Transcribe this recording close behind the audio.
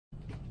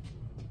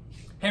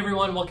Hey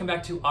everyone, welcome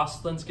back to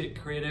Ostlund's Get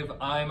Creative.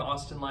 I'm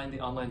Austin Line, the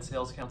online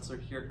sales counselor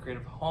here at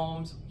Creative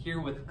Homes, here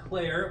with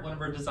Claire, one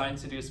of our design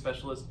studio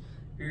specialists,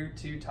 here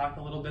to talk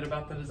a little bit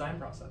about the design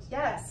process.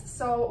 Yes,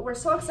 so we're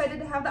so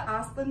excited to have the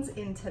Ostlunds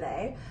in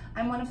today.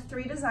 I'm one of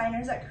 3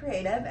 designers at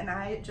Creative, and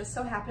I just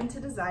so happen to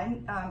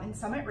design in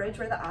Summit Ridge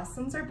where the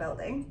Ostlunds are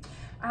building.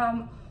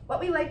 What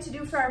we like to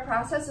do for our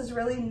process is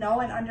really know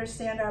and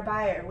understand our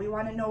buyer. We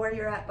want to know where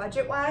you're at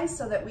budget-wise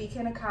so that we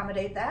can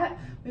accommodate that.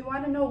 We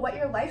want to know what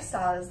your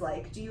lifestyle is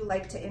like. Do you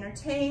like to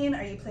entertain?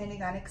 Are you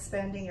planning on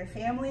expanding your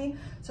family?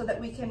 So that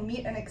we can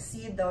meet and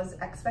exceed those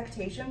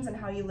expectations and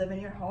how you live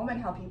in your home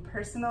and help you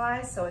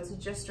personalize so it's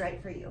just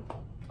right for you.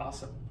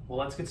 Awesome. Well,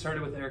 let's get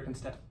started with Eric and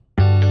Steph.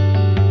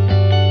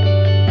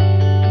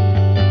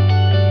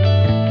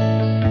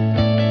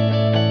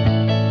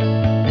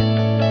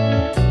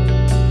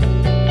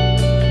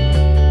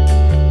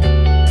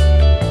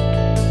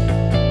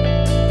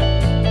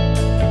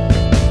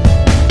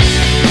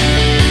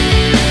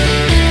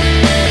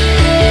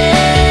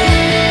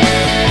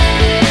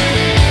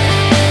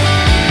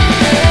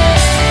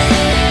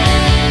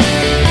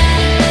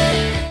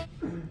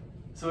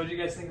 So what did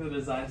you guys think of the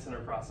design center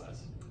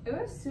process? It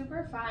was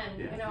super fun.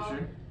 Yeah, you know, for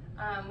sure.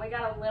 We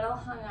got a little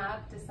hung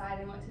up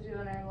deciding what to do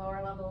in our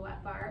lower level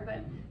wet bar,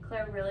 but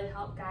Claire really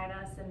helped guide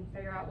us and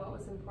figure out what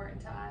was important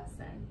to us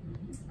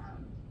and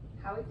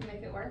how we can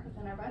make it work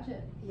within our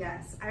budget.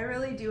 Yes, I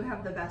really do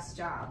have the best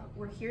job.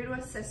 We're here to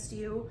assist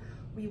you.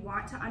 We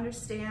want to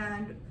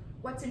understand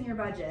what's in your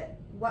budget,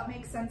 what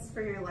makes sense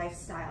for your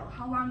lifestyle,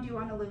 how long do you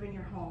want to live in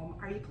your home,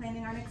 are you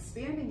planning on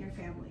expanding your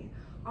family?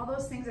 All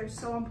those things are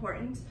so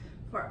important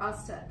for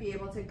us to be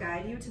able to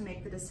guide you to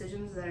make the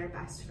decisions that are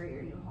best for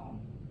your new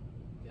home.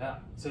 Yeah,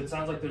 so it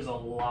sounds like there's a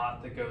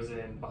lot that goes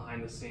in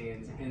behind the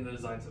scenes in the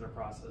design center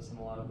process and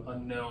a lot of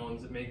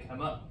unknowns that may come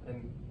up,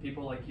 and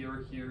people like you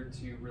are here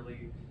to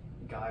really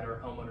guide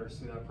our homeowners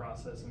through that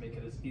process and make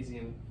it as easy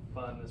and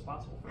fun as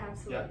possible for them.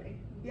 Absolutely.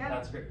 Yeah.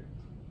 That's great.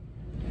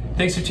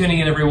 Thanks for tuning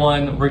in,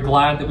 everyone. We're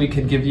glad that we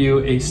could give you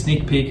a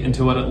sneak peek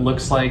into what it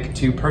looks like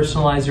to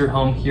personalize your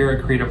home here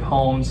at Creative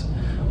Homes.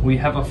 We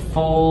have a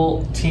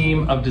full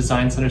team of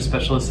design center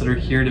specialists that are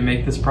here to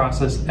make this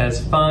process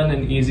as fun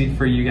and easy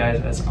for you guys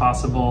as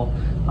possible.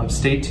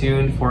 Stay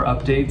tuned for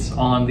updates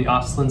on the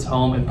Ostlund's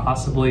home and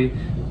possibly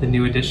the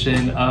new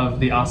edition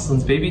of the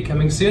Ostlund's baby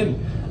coming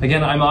soon.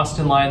 Again, I'm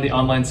Austin Line, the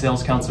online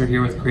sales counselor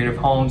here with Creative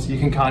Homes. You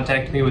can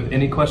contact me with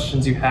any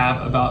questions you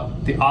have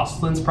about the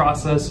Ostlund's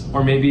process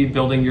or maybe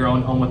building your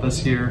own home with us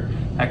here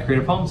at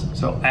Creative Homes.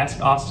 So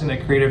ask Austin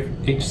at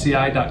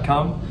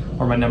creativehci.com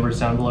or my number is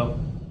down below.